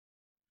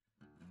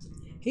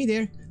Hey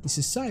there, this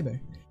is Cyber.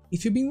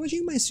 If you've been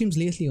watching my streams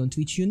lately on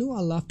Twitch, you know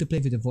I love to play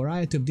with a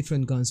variety of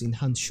different guns in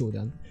Hunt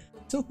Showdown.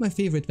 Some of my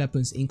favorite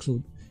weapons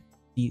include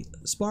the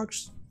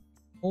Sparks,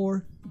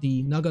 or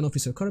the Nagant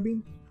Officer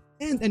Carbine,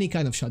 and any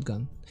kind of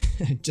shotgun.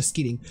 Just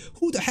kidding,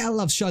 who the hell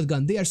loves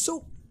shotgun? They are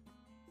so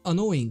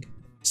annoying.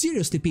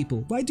 Seriously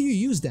people, why do you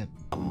use them?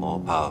 I'm more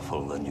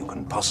powerful than you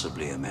can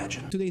possibly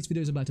imagine. Today's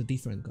video is about a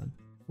different gun.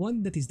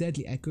 One that is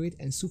deadly accurate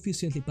and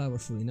sufficiently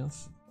powerful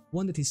enough.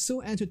 One that is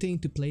so entertaining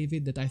to play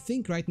with that I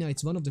think right now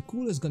it's one of the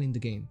coolest guns in the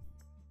game.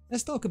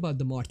 Let's talk about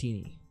the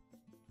Martini.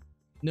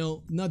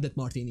 No, not that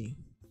Martini,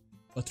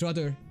 but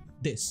rather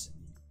this.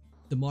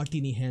 The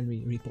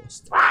Martini-Henry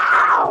Riposte.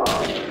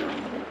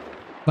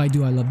 Why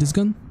do I love this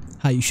gun?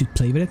 How you should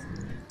play with it?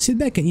 Sit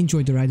back and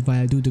enjoy the ride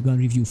while I do the gun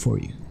review for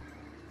you.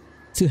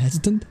 Still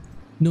hesitant?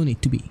 No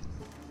need to be.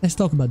 Let's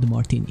talk about the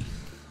Martini.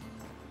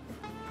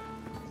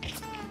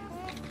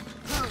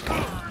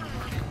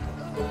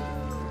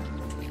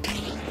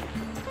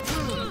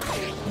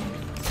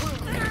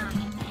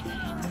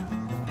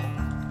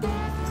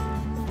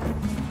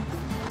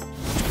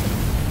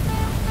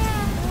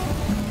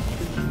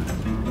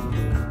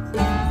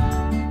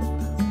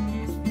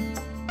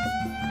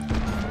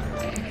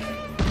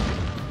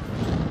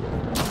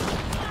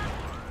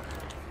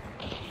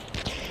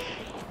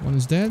 One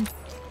is dead.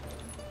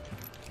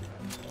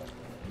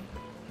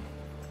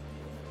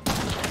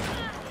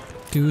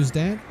 Two is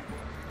dead.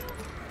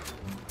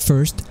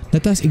 First,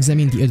 let us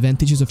examine the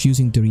advantages of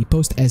using the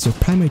Riposte as your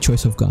primary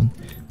choice of gun.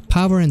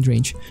 Power and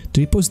range.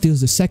 The Riposte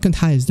deals the second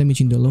highest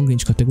damage in the long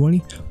range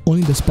category,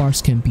 only the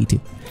Sparks can beat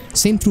it.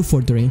 Same true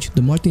for the range,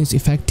 the Martini's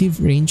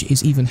effective range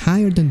is even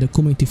higher than the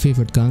community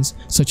favored guns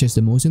such as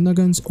the Mosin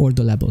Nagants or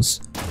the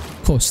Labels.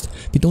 Cost.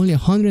 With only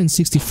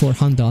 $164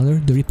 Hunt,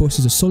 the Riposte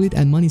is a solid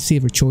and money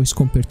saver choice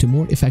compared to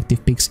more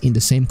effective picks in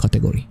the same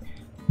category.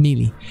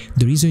 Melee.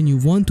 The reason you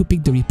want to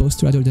pick the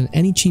Riposte rather than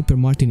any cheaper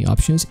Martini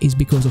options is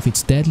because of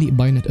its deadly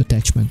bayonet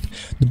attachment.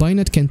 The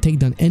bayonet can take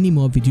down any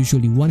mob with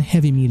usually one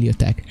heavy melee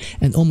attack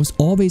and almost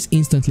always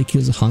instantly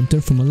kills a hunter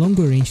from a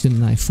longer range than a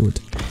knife would.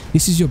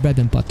 This is your bread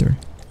and butter.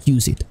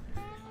 Use it.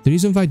 The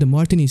reason why the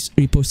Martini's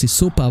Riposte is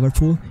so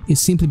powerful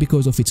is simply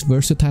because of its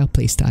versatile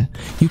playstyle.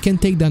 You can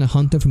take down a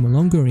hunter from a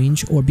longer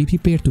range or be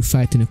prepared to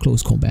fight in a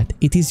close combat.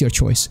 It is your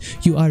choice.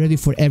 You are ready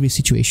for every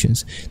situation.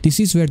 This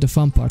is where the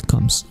fun part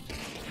comes.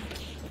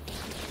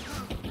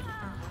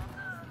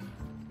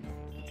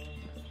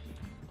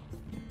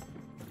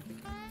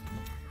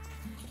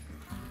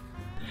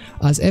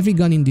 As every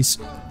gun in this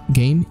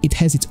game, it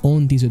has its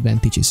own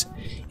disadvantages.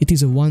 It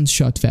is a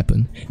one-shot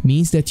weapon,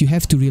 means that you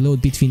have to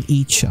reload between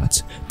each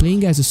shot.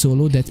 Playing as a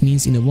solo, that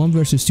means in a 1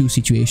 vs 2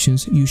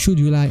 situations, you should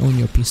rely on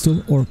your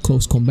pistol or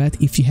close combat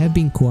if you have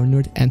been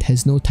cornered and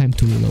has no time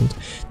to reload.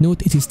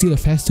 Note it is still a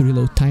faster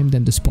reload time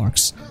than the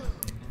Sparks.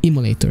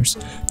 Immolators.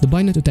 The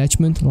bayonet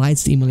attachment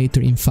lights the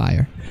immolator in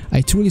fire. I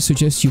truly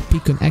suggest you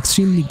pick an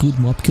extremely good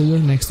mob killer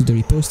next to the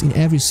Riposte in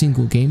every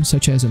single game,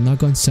 such as a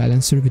Nagant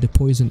silencer with a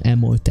poison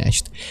ammo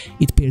attached.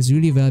 It pairs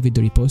really well with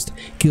the Riposte,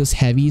 kills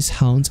heavies,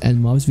 hounds and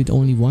mobs with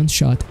only one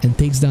shot and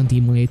takes down the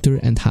immolator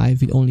and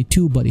hive with only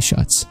 2 body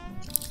shots.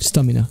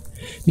 Stamina.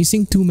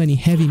 Missing too many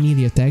heavy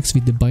melee attacks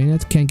with the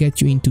bayonet can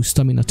get you into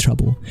stamina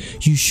trouble.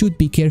 You should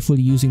be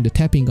carefully using the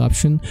tapping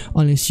option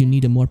unless you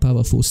need a more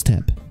powerful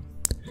stab.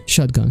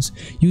 Shotguns.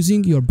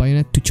 Using your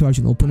bayonet to charge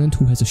an opponent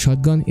who has a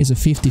shotgun is a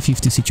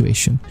 50-50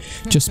 situation.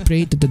 Just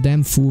pray that the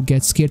damn fool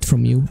gets scared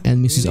from you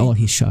and misses all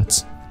his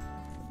shots.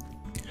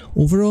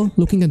 Overall,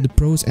 looking at the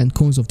pros and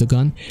cons of the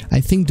gun, I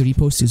think the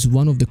Riposte is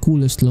one of the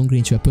coolest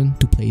long-range weapons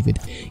to play with.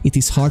 It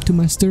is hard to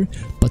master,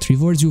 but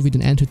rewards you with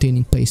an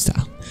entertaining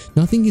playstyle.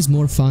 Nothing is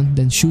more fun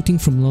than shooting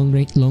from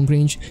long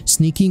range,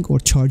 sneaking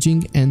or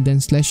charging, and then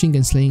slashing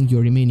and slaying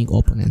your remaining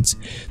opponents.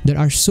 There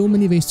are so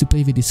many ways to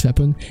play with this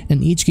weapon,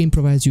 and each game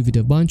provides you with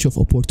a bunch of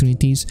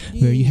opportunities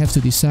where you have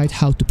to decide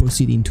how to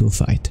proceed into a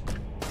fight.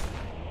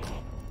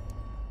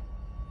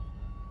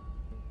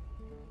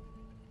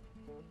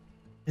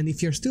 And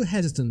if you're still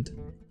hesitant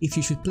if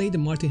you should play the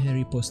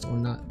Martini-Henry Riposte or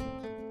not,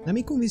 let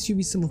me convince you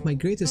with some of my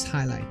greatest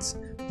highlights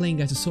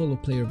playing as a solo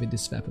player with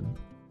this weapon.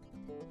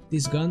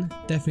 This gun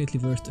definitely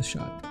worth a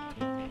shot.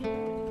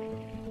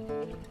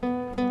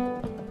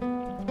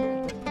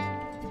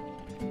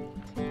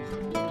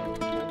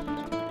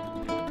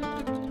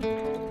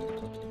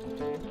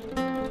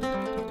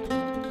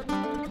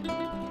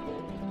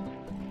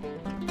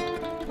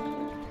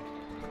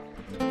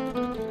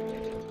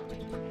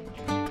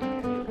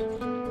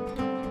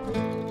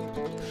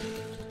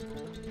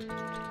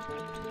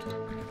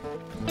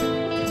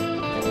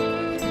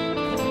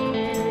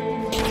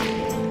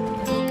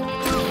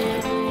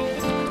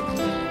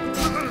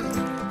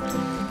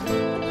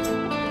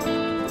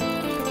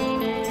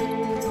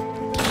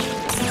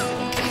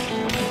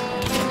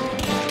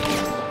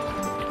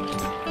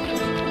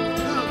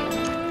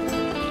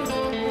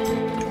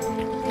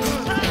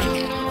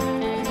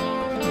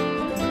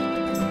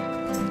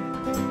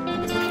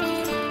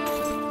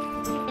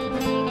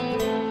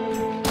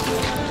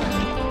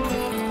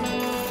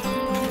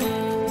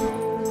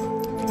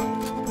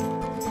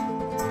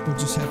 What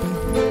just happened?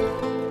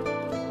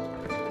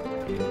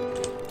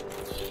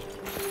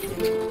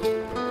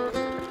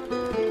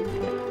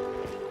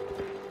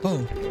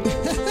 Oh.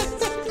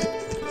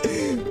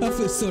 I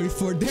feel sorry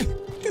for them.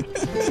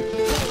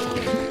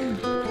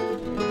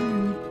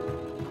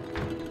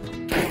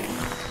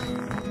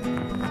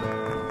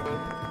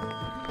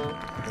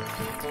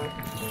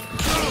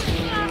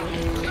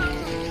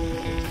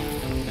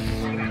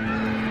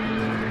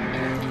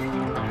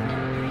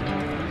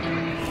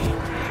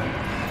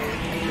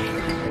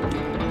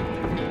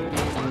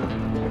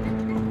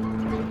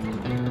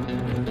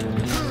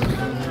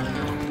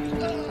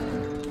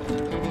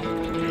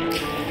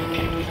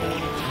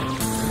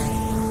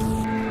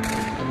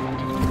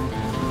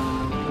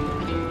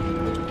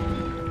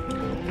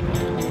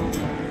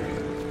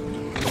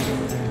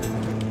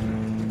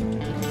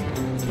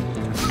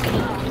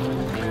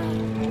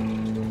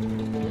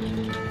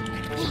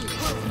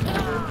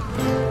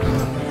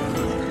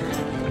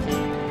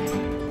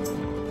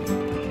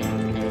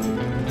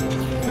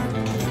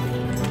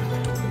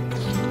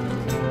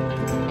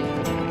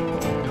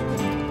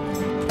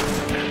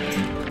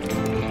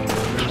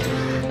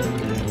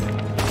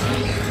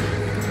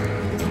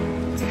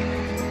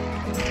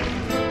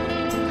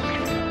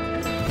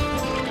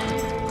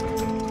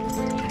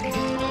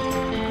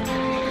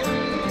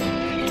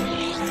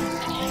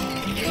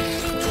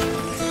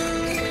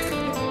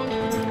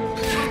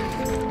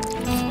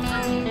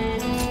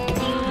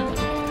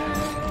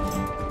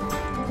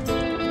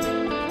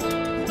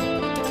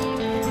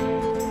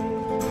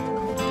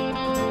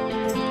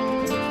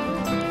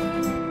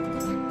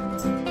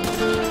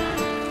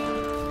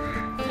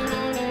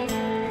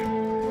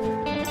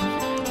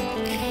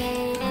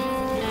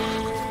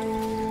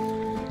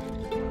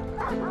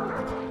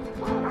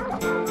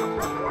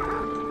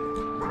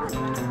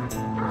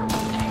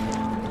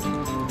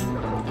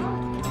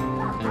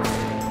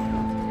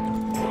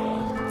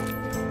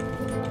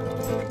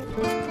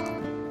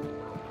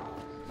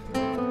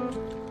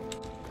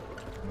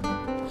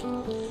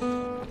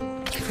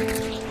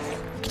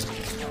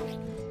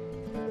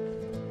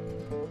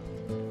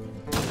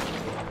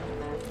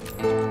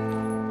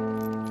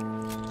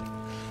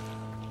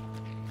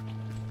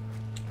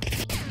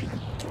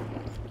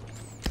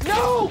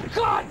 No!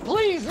 God,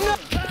 please, no!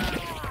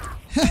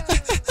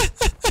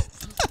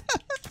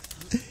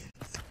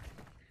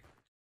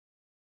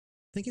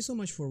 Thank you so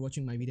much for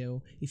watching my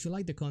video. If you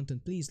like the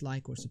content, please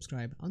like or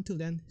subscribe. Until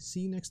then,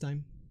 see you next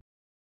time.